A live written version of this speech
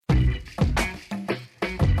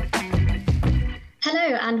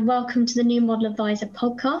and welcome to the New Model Advisor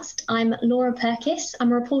podcast. I'm Laura Purkess.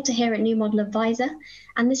 I'm a reporter here at New Model Advisor,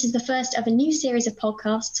 and this is the first of a new series of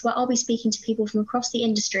podcasts where I'll be speaking to people from across the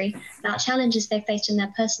industry about challenges they've faced in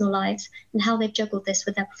their personal lives and how they've juggled this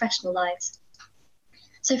with their professional lives.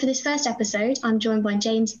 So for this first episode, I'm joined by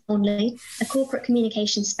James Thorneley, a corporate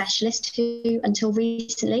communications specialist who, until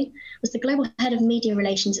recently, was the global head of media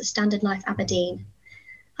relations at Standard Life Aberdeen.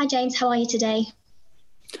 Hi James, how are you today?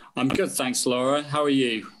 I'm good, thanks, Laura. How are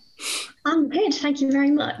you? I'm good, thank you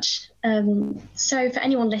very much. So for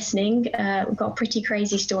anyone listening, we've got a pretty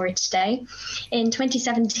crazy story today. In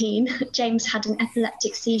 2017, James had an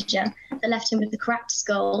epileptic seizure that left him with a cracked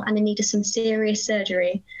skull and in need of some serious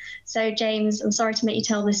surgery. So James, I'm sorry to make you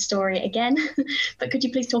tell this story again, but could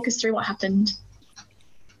you please talk us through what happened?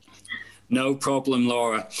 No problem,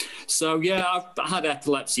 Laura. So, yeah, I've had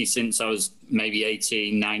epilepsy since I was maybe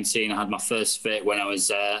 18, 19. I had my first fit when I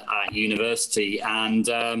was at university. And,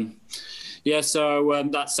 that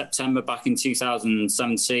September back in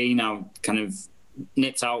 2017, I kind of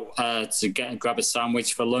nipped out to grab a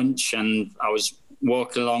sandwich for lunch. And I was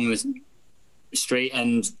walking along the street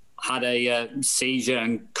and had a seizure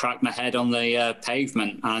and cracked my head on the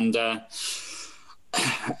pavement. And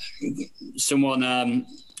someone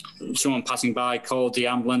passing by called the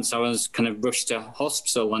ambulance. I was kind of rushed to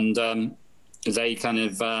hospital, and they kind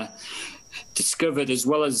of discovered, as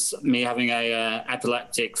well as me having a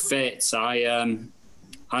epileptic fit,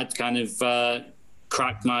 I'd kind of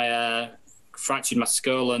fractured my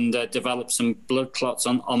skull and developed some blood clots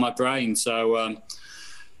on my brain. So,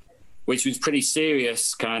 which was pretty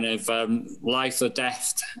serious, kind of life or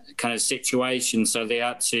death kind of situation. So they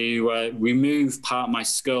had to remove part of my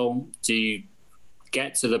skull to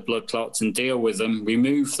get to the blood clots and deal with them,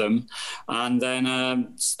 remove them, and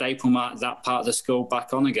then staple that part of the skull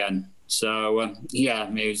back on again. So,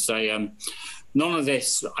 it was none of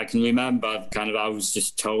this I can remember. I was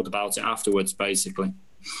just told about it afterwards, basically.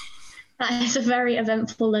 That is a very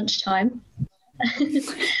eventful lunchtime.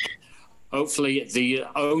 Hopefully the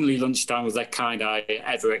only lunchtime of that kind I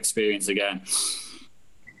ever experience again.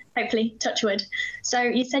 Hopefully, touch wood. So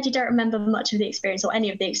you said you don't remember much of the experience or any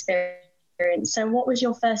of the experience. So what was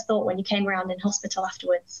your first thought when you came around in hospital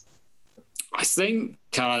afterwards? I think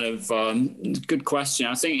good question.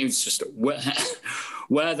 I think it was just,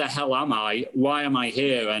 where the hell am I? Why am I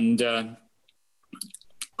here? And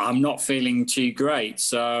I'm not feeling too great.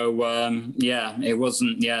 So, it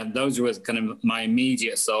wasn't, those were kind of my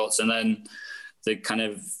immediate thoughts. And then the kind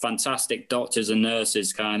of fantastic doctors and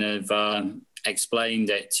nurses kind of explained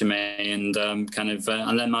it to me, and and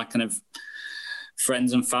then my kind of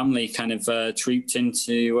friends and family kind of trooped in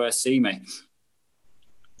to see me.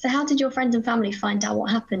 So how did your friends and family find out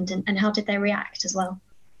what happened, and how did they react as well?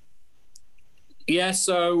 Yeah,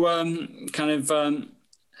 so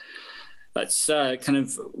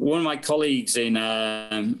one of my colleagues in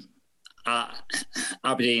Aberdeen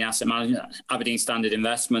Asset Management, Aberdeen Standard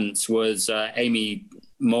Investments, was Amy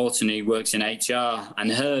Morton, who works in HR,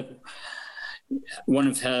 and one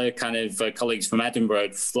of her kind of colleagues from Edinburgh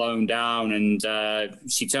had flown down, and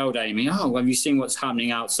she told Amy, "Oh, have you seen what's happening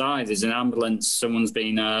outside? There's an ambulance. Someone's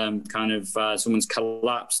been someone's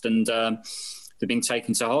collapsed, and they've been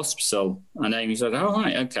taken to hospital." And Amy said, "Oh,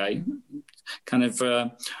 right, okay." Kind of,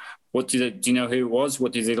 do you know who it was?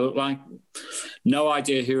 What did he look like? No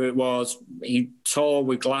idea who it was. He tall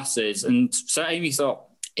with glasses, and so Amy thought,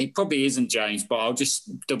 it probably isn't James, but I'll just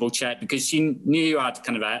double check, because she knew I'd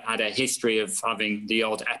had a history of having the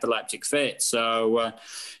odd epileptic fit. So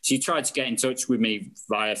she tried to get in touch with me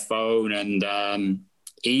via phone and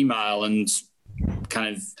email, and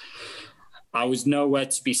kind of I was nowhere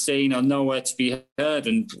to be seen or nowhere to be heard.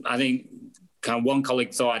 And I think kind of one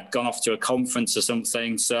colleague thought I'd gone off to a conference or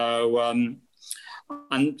something. So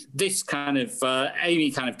and this kind of Amy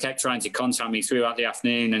kind of kept trying to contact me throughout the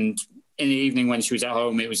afternoon, and in the evening when she was at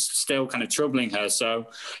home, it was still kind of troubling her. So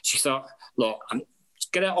she thought, look,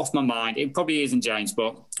 get it off my mind. It probably isn't James,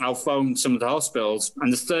 but I'll phone some of the hospitals.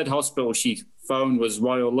 And the third hospital she phoned was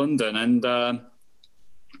Royal London. And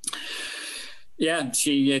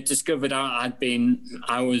she discovered I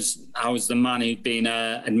was the man who'd been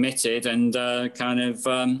admitted, and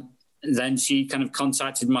then she kind of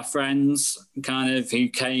contacted my friends, kind of who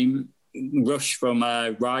came rush from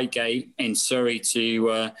Reigate in Surrey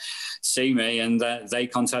to see me, and they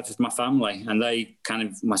contacted my family, and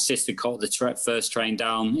my sister caught the first train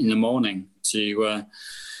down in the morning to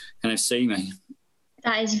kind of see me.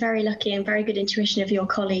 That is very lucky and very good intuition of your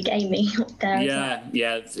colleague Amy there.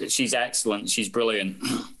 Yeah, she's excellent. She's brilliant.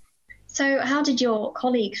 So how did your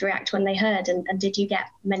colleagues react when they heard, and did you get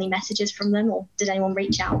many messages from them, or did anyone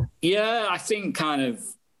reach out? Yeah, I think kind of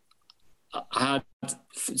I had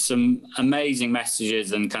some amazing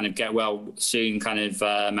messages and kind of get well soon kind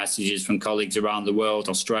of messages from colleagues around the world,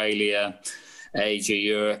 Australia, Asia,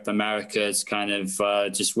 Europe, Americas, kind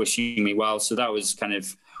of just wishing me well. So that was kind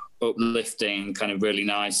of uplifting, kind of really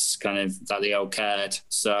nice, kind of that they all cared.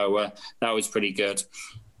 So that was pretty good.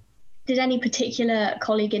 Did any particular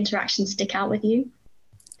colleague interaction stick out with you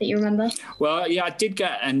that you remember? Well, yeah, I did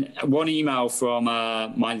get one email from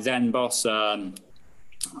my then boss,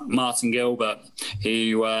 Martin Gilbert,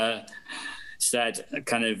 who said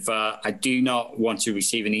kind of, I do not want to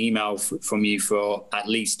receive an email from you for at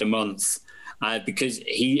least a month. Because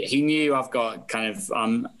he knew I've got kind of,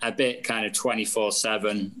 I'm a bit kind of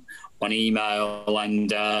 24/7 on email,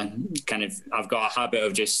 and kind of I've got a habit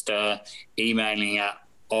of just emailing at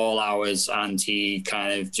all hours. And he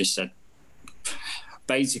kind of just said,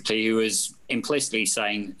 basically, he was implicitly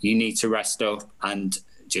saying, you need to rest up and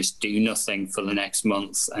just do nothing for the next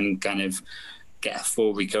month and kind of get a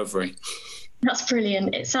full recovery. That's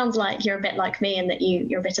brilliant. It sounds like you're a bit like me in that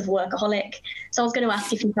you're a bit of a workaholic. So I was going to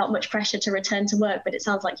ask if you felt much pressure to return to work, but it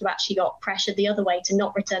sounds like you actually got pressured the other way to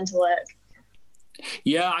not return to work.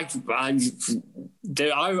 Yeah, I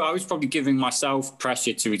was probably giving myself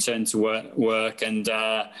pressure to return to work, and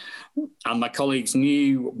my colleagues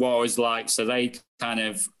knew what I was like, so they kind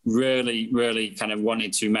of really kind of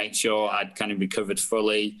wanted to make sure I'd kind of recovered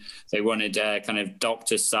fully. They wanted kind of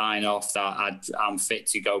doctor sign off that I'm fit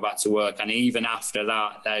to go back to work, and even after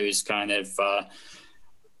that, there was kind of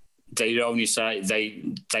they only say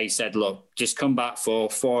they said, look, just come back for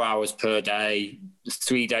 4 hours per day,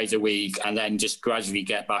 3 days a week, and then just gradually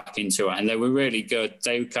get back into it. And they were really good.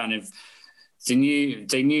 They kind of they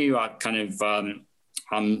knew I'd kind of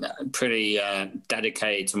I'm pretty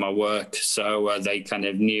dedicated to my work, so they kind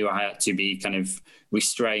of knew I had to be kind of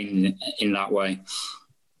restrained in that way.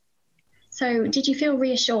 So did you feel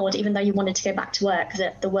reassured, even though you wanted to go back to work,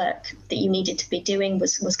 that the work that you needed to be doing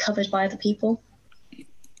was covered by other people?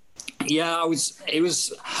 Yeah,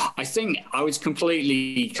 I think I was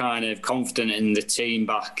completely kind of confident in the team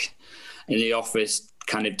back in the office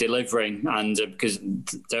kind of delivering, and because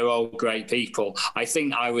they're all great people. I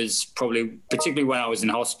think I was probably, particularly when I was in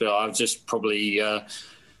hospital, I was just probably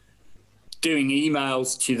doing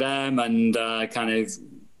emails to them and kind of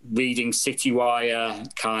reading Citywire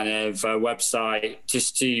kind of website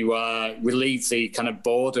just to relieve the kind of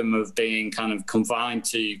boredom of being kind of confined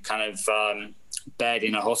to kind of bed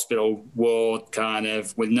in a hospital ward kind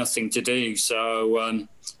of with nothing to do. So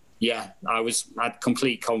yeah, I had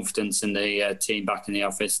complete confidence in the team back in the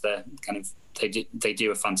office. They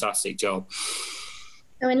do a fantastic job.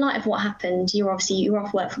 So in light of what happened, you were off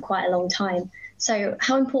work for quite a long time. So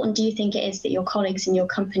how important do you think it is that your colleagues in your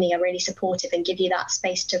company are really supportive and give you that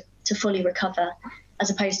space to fully recover, as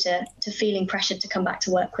opposed to feeling pressured to come back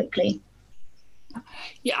to work quickly?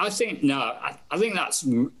 Yeah, I think that's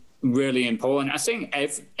really important. I think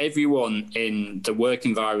everyone in the work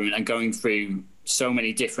environment are going through so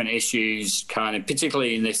many different issues, kind of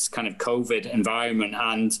particularly in this kind of COVID environment,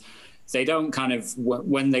 and they don't kind of,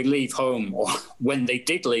 when they leave home, or when they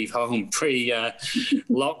did leave home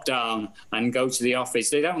pre-lockdown and go to the office,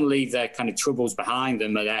 they don't leave their kind of troubles behind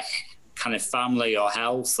them, or their kind of family or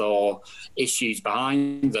health or issues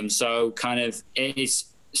behind them. So kind of it is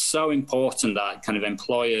so important that kind of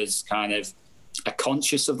employers kind of are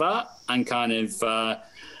conscious of that and kind of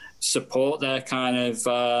support their kind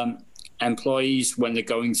of employees when they're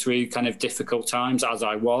going through kind of difficult times, as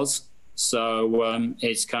I was. So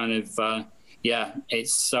it's kind of,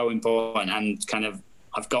 it's so important, and kind of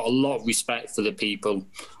I've got a lot of respect for the people,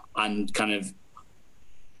 and kind of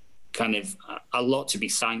a lot to be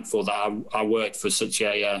thankful that I worked for such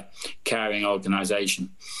a caring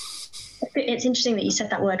organisation. It's interesting that you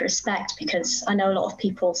said that word respect, because I know a lot of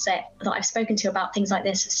people that I've spoken to about things like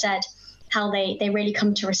this have said how they really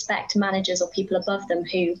come to respect managers or people above them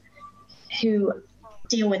who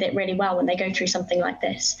deal with it really well when they go through something like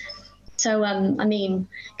this. So, I mean,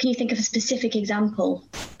 can you think of a specific example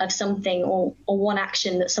of something or one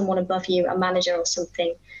action that someone above you, a manager or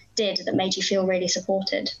something, did that made you feel really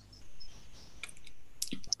supported?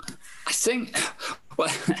 I think,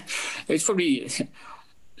 well, it's probably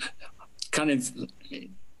kind of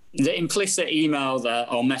the implicit email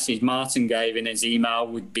or message Martin gave in his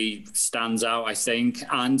email stands out, I think.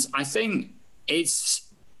 And I think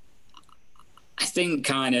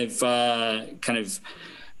kind of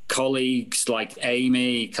colleagues like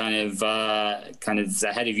Amy, kind of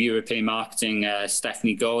the head of European marketing,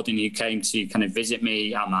 Stephanie Gordon, who came to kind of visit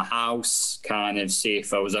me at my house, kind of see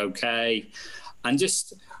if I was okay. And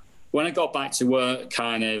just when I got back to work,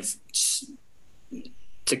 kind of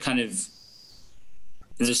to kind of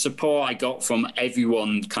the support I got from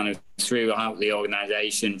everyone kind of throughout the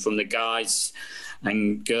organisation, from the guys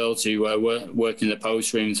and girls who were working in the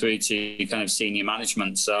post room through to kind of senior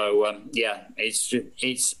management. So it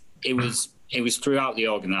was throughout the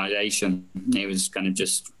organisation. It was kind of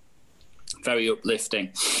just very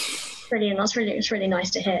uplifting. Brilliant. It's really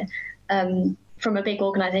nice to hear from a big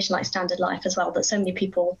organisation like Standard Life as well, that so many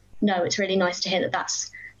people know. It's really nice to hear that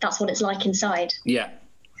that's what it's like inside. Yeah.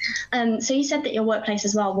 So you said that your workplace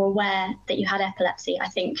as well were aware that you had epilepsy. I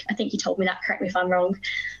think you told me that. Correct me if I'm wrong.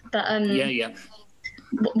 But yeah.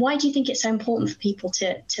 Why do you think it's so important for people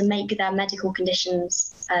to make their medical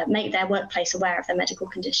conditions, make their workplace aware of their medical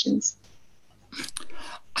conditions?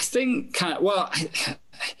 I think I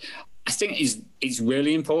think it's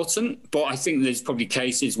really important, but I think there's probably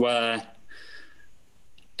cases where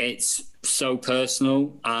it's so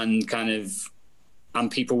personal and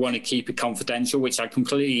people want to keep it confidential, which I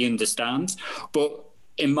completely understand. But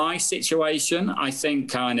in my situation, I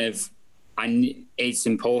think it's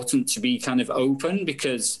important to be kind of open,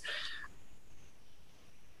 because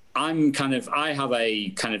I have a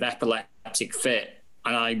kind of epileptic fit,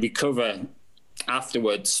 and I recover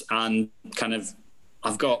afterwards, and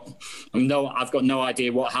I've got no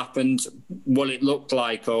idea what happened, what it looked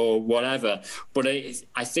like, or whatever. But I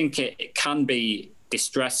think it can be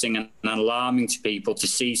distressing and alarming to people to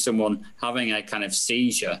see someone having a kind of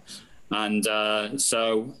seizure, and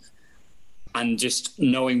just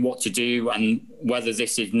knowing what to do and whether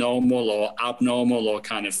this is normal or abnormal or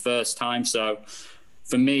kind of first time. So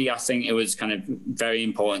for me, I think it was kind of very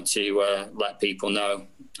important to let people know,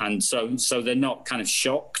 and so they're not kind of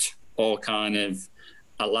shocked or kind of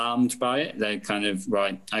alarmed by it. They're kind of,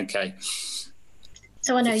 right, okay.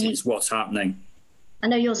 So I know this is what's happening. I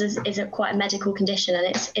know yours is quite a medical condition, and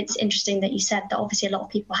it's interesting that you said that obviously a lot of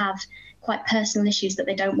people have quite personal issues that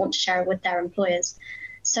they don't want to share with their employers.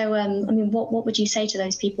 So, what would you say to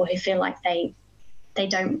those people who feel like they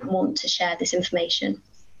don't want to share this information?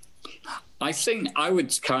 I think I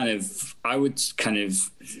would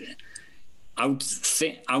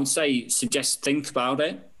say suggest think about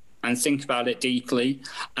it, and think about it deeply.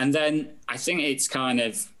 And then I think it's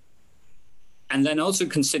and then also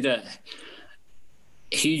consider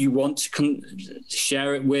who you want to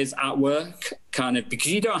share it with at work,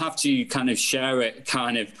 because you don't have to share it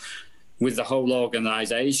with the whole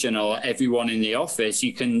organisation or everyone in the office.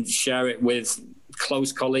 You can share it with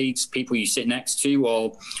close colleagues, people you sit next to,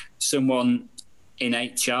 or someone in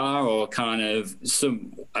HR, or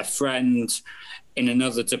a friend in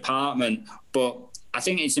another department. But I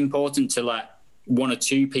think it's important to let one or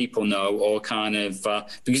two people know, or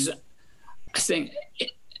because I think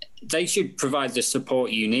they should provide the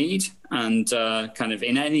support you need. And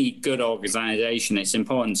in any good organisation, it's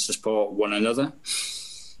important to support one another.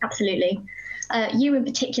 Absolutely. You in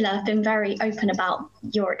particular have been very open about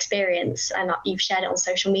your experience, and you've shared it on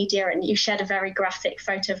social media, and you've shared a very graphic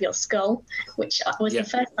photo of your skull, which was the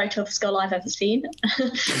first photo of a skull I've ever seen.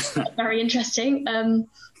 Very interesting.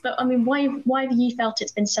 But why have you felt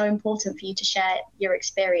it's been so important for you to share your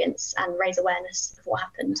experience and raise awareness of what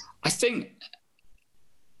happened? I think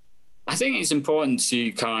it's important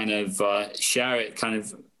to share it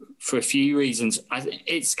for a few reasons. I think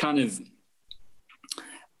it's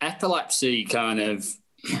epilepsy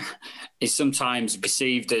is sometimes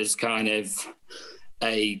perceived as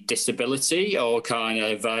a disability, or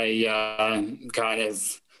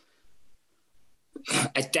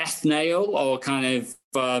a death nail, or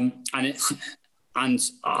and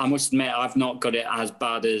I must admit, I've not got it as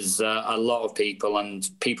bad as a lot of people, and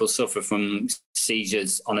people suffer from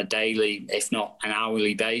seizures on a daily, if not an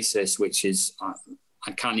hourly basis, which is,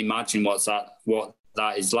 I can't imagine what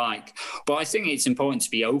that is like. But I think it's important to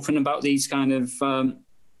be open about these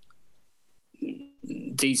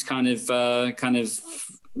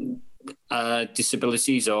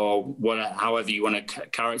disabilities, or however you want to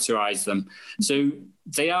characterize them. So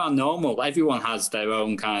they are normal. Everyone has their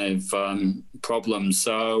own problems.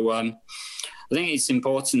 So I think it's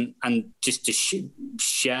important, and just to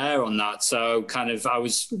share on that. So I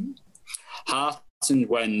was heartened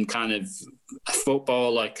when a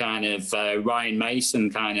footballer, Ryan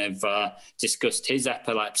Mason, discussed his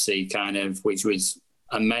epilepsy, which was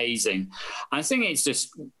amazing. I think it's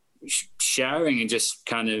just sharing and just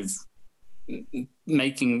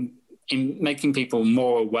making people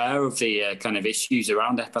more aware of the issues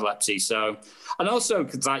around epilepsy. So, and also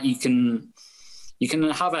that you can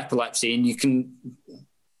have epilepsy, and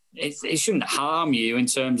it shouldn't harm you in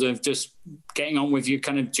terms of just getting on with your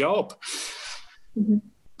job. Mm-hmm.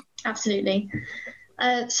 Absolutely.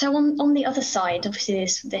 So on the other side, obviously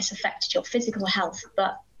this affected your physical health,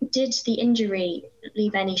 but did the injury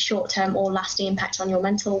leave any short-term or lasting impact on your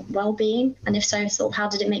mental well-being? And if so, sort of how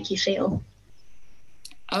did it make you feel?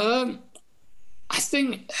 I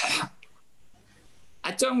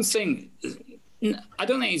don't think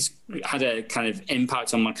it's had a kind of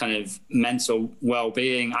impact on my kind of mental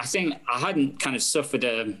well-being. I think I hadn't kind of suffered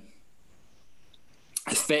a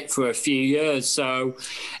fit for a few years, so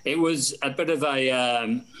it was a bit of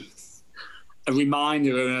a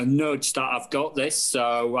reminder and a nudge that I've got this,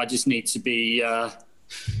 so I just need to be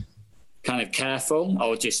kind of careful,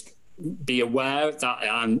 or just be aware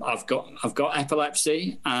that I've got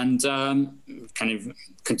epilepsy, and kind of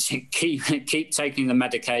keep taking the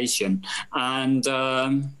medication. And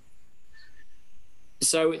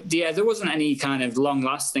so yeah, there wasn't any kind of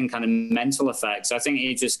long-lasting kind of mental effects. I think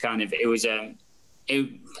it just kind of it was a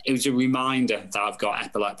reminder that I've got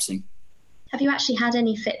epilepsy. Have you actually had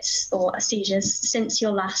any fits or seizures since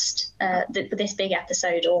your last this big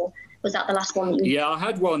episode, or was that the last one? Yeah, I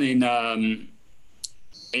had one in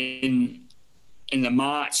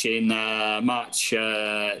March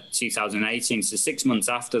 2018, so 6 months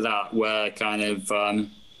after that, where kind of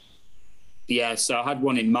so I had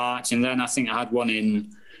one in March, and then I think I had one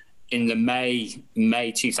in the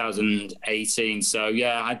May 2018. So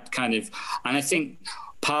yeah, I had kind of, and I think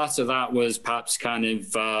part of that was perhaps kind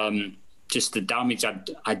of just the damage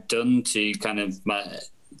I'd done to kind of my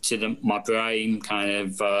brain, kind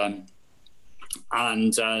of.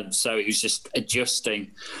 And so it was just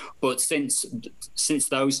adjusting. But since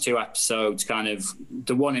those two episodes, kind of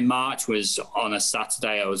the one in March was on a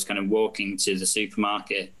Saturday. I was kind of walking to the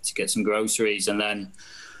supermarket to get some groceries, and then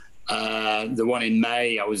the one in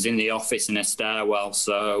May, I was in the office in a stairwell.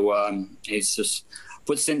 So it's just.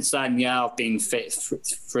 But since then, yeah, I've been fit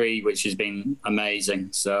free, which has been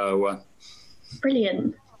amazing. So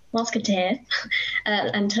brilliant. Well, that's good to hear.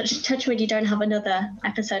 And touch wood, you don't have another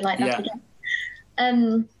episode like that again.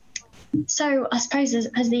 So I suppose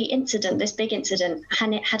has this big incident,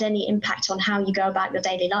 had any impact on how you go about your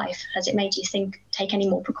daily life? Has it made you take any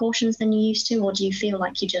more precautions than you used to, or do you feel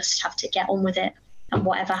like you just have to get on with it and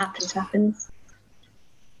whatever happens, happens?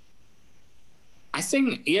 I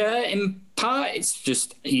think, yeah, in part it's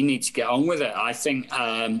just you need to get on with it. I think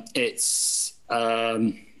it's,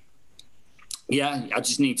 I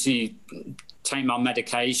just need to take my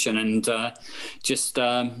medication and just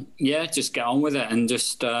get on with it, and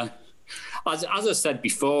just as I said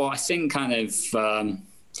before, I think kind of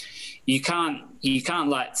you can't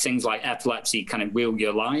let things like epilepsy kind of rule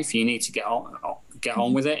your life. You need to get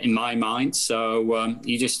on with it, in my mind. So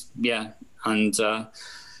you just I've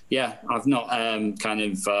not kind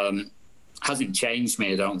of hasn't changed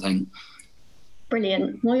me, I don't think.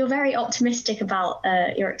 Brilliant. Well, you're very optimistic about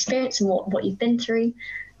your experience and what you've been through.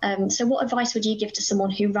 So what advice would you give to someone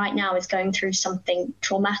who right now is going through something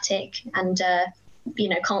traumatic and,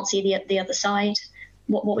 can't see the other side?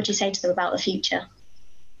 What would you say to them about the future?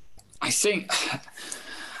 I think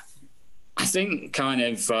kind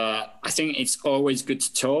of, I think it's always good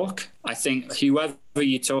to talk. I think whoever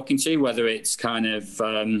you're talking to, whether it's kind of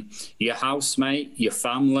your housemate, your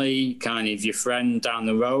family, kind of your friend down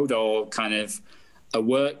the road, or kind of a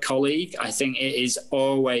work colleague, I think it is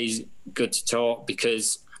always good to talk,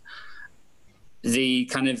 because the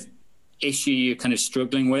kind of issue you're kind of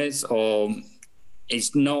struggling with, or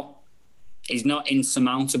is not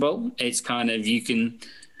insurmountable. It's kind of you can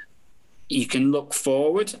look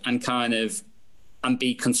forward and kind of and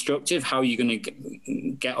be constructive. How you're going to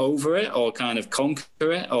get over it, or kind of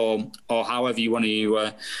conquer it, or however you want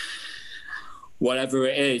to, whatever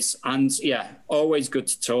it is. And yeah, always good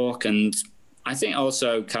to talk. And I think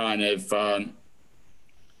also kind of.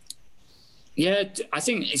 I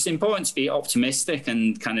think it's important to be optimistic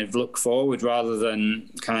and kind of look forward, rather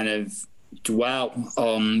than kind of dwell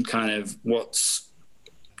on kind of what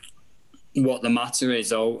the matter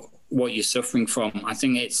is or what you're suffering from. I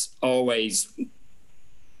think it's always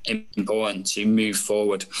important to move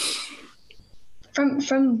forward.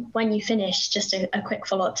 From when you finished, just a quick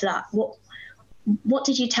follow-up to that, what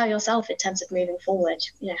did you tell yourself in terms of moving forward?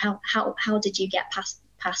 How did you get past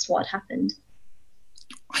what had happened?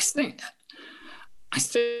 I think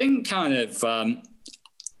kind of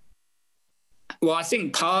I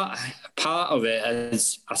think part of it,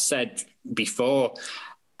 as I said before,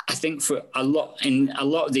 I think in a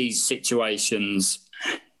lot of these situations,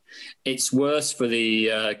 it's worse for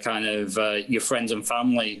the kind of your friends and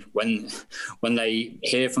family when they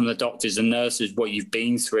hear from the doctors and nurses what you've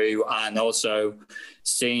been through, and also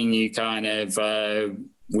seeing you kind of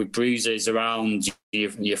with bruises around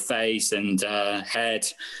your face and head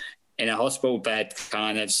in a hospital bed,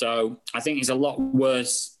 kind of. So I think it's a lot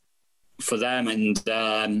worse for them. And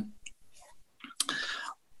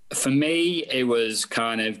for me, it was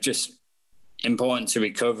kind of just important to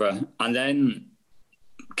recover and then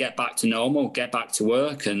get back to normal, get back to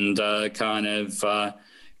work, and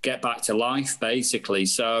get back to life, basically.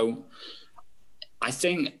 So I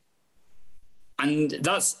think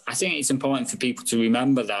it's important for people to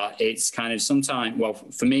remember that it's kind of sometimes, well,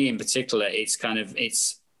 for me in particular,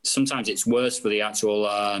 sometimes it's worse for the actual,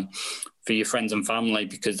 for your friends and family,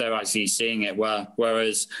 because they're actually seeing it,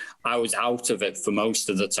 whereas I was out of it for most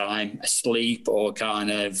of the time, asleep or kind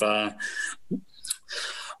of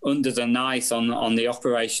under the knife on the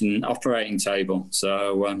operating table.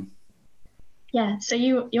 So yeah, so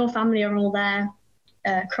your family are all there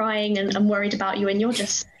crying and worried about you, and you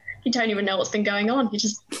don't even know what's been going on. You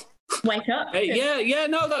just wake up. Yeah,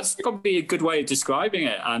 no, that's probably a good way of describing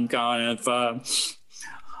it. I'm kind of,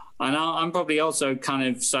 and I'm probably also kind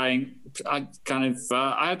of saying, I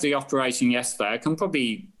had the operation yesterday. I can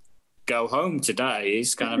probably go home today.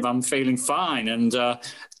 It's kind of, I'm feeling fine. And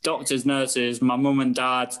doctors, nurses, my mum and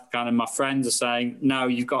dad, kind of my friends are saying, no,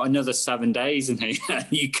 you've got another 7 days in here.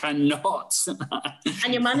 You cannot.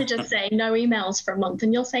 And your manager's saying no emails for a month,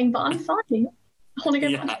 and you're saying, but I'm fine. I want to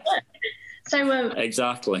go back to work. So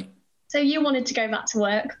exactly. So you wanted to go back to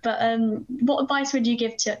work, but what advice would you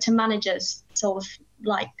give to managers, sort of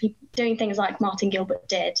like people doing things like Martin Gilbert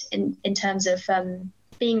did in terms of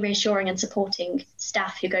being reassuring and supporting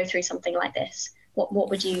staff who go through something like this? What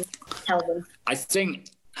would you tell them? I think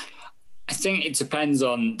it depends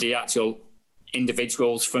on the actual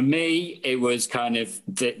individuals. For me, it was kind of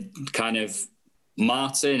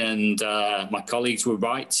Martin and my colleagues were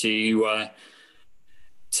right to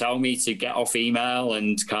tell me to get off email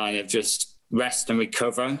and kind of just rest and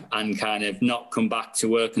recover and kind of not come back to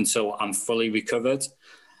work until I'm fully recovered.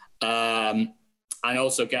 And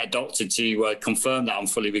also get a doctor to confirm that I'm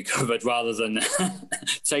fully recovered rather than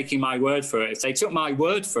taking my word for it. If they took my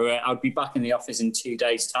word for it, I'd be back in the office in 2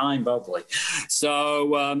 days' time, probably.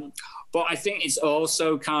 So, but I think it's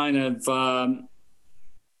also kind of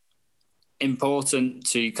important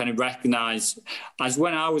to kind of recognise, as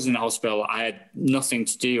when I was in the hospital, I had nothing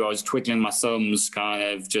to do. I was twiddling my thumbs, kind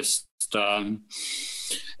of just,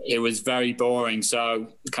 it was very boring. So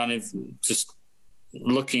kind of just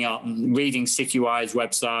reading Citywire's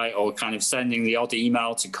website or kind of sending the odd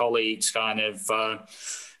email to colleagues, kind of,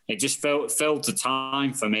 it just filled the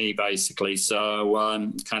time for me, basically. So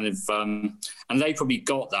and they probably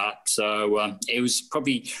got that. So it was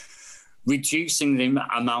probably reducing the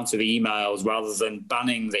amount of emails rather than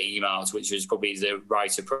banning the emails, which is probably the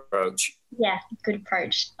right approach. Yeah, good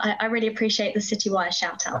approach. I really appreciate the Citywire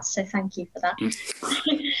shout outs, so thank you for that.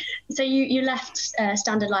 So you left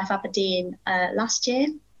Standard Life Aberdeen last year,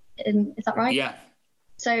 is that right? Yeah.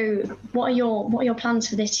 So what are your plans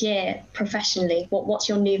for this year professionally? What's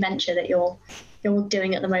your new venture that you're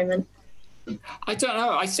doing at the moment? I don't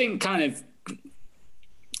know. I think kind of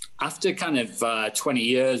after kind of 20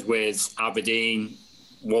 years with Aberdeen,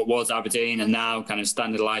 what was Aberdeen, and now kind of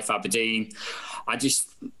Standard Life Aberdeen, I just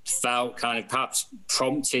felt kind of perhaps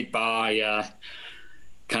prompted by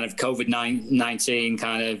kind of COVID-19,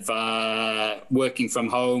 kind of working from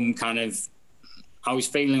home, kind of, I was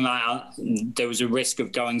feeling like there was a risk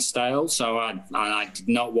of going stale, so I did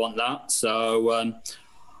not want that. So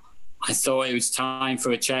I thought it was time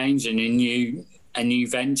for a change and a new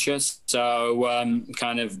venture. So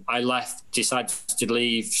kind of decided to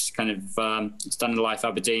leave kind of Standard Life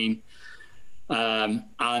Aberdeen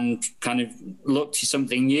and kind of look to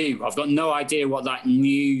something new. I've got no idea what that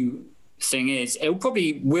new thing is. It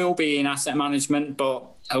probably will be in asset management, but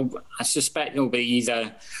I suspect it'll be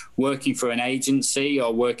either working for an agency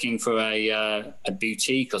or working for a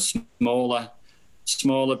boutique or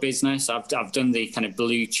smaller business. I've done the kind of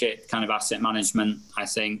blue chip kind of asset management, I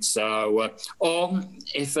think. So, or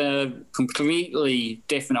if a completely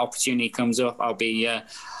different opportunity comes up, I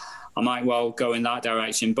might well go in that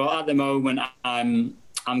direction. But at the moment, I'm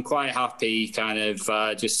quite happy, kind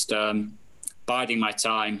of just biding my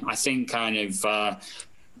time. I think kind of.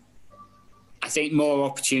 I think more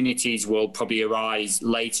opportunities will probably arise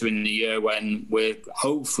later in the year when we're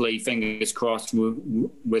hopefully, fingers crossed,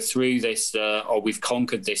 we're through this or we've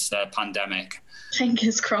conquered this pandemic.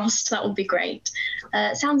 Fingers crossed, that would be great.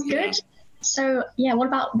 Sounds good. Yeah. So, yeah, what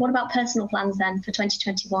about personal plans then for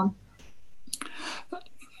 2021?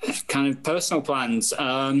 Kind of personal plans.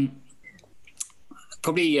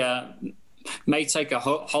 Probably may take a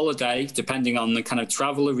holiday depending on the kind of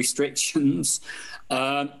travel restrictions.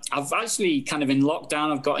 I've actually kind of in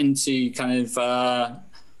lockdown, I've got into kind of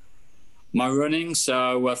my running.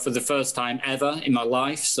 So for the first time ever in my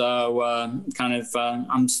life. So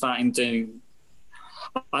I'm starting to,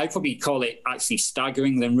 I'd probably call it actually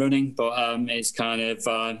staggering than running, but it's kind of,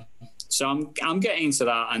 so I'm getting into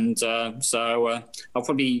that. And I'll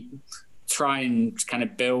probably try and kind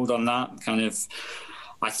of build on that kind of.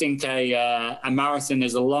 I think a marathon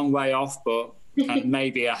is a long way off, but kind of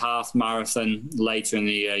maybe a half marathon later in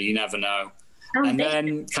the year. You never know. And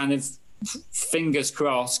then kind of fingers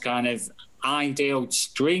crossed, kind of ideal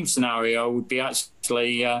dream scenario would be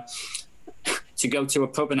actually to go to a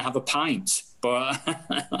pub and have a pint. But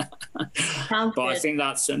I think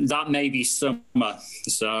that may be summer.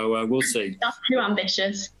 So we'll see. That's too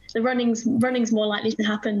ambitious. The running's more likely to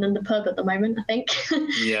happen than the pub at the moment, I think.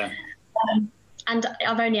 Yeah. And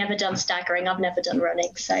I've only ever done staggering. I've never done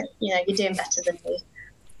running. So, you're doing better than me.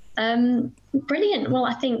 Brilliant. Well,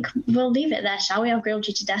 I think we'll leave it there, shall we? I've grilled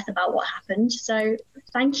you to death about what happened. So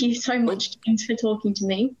thank you so much, James, for talking to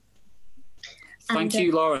me. Thank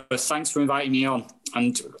you, Laura. Thanks for inviting me on.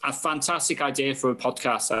 And a fantastic idea for a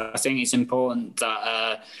podcast. I think it's important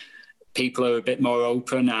that people are a bit more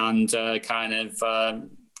open and I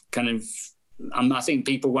think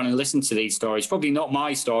people want to listen to these stories. Probably not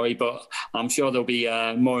my story, but I'm sure there'll be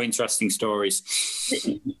more interesting stories.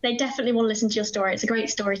 They definitely want to listen to your story. It's a great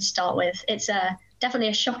story to start with. It's definitely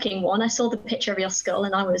a shocking one. I saw the picture of your skull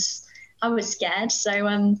and I was scared.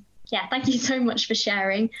 So, thank you so much for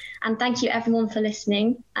sharing. And thank you everyone for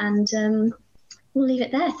listening. And we'll leave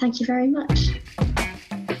it there. Thank you very much.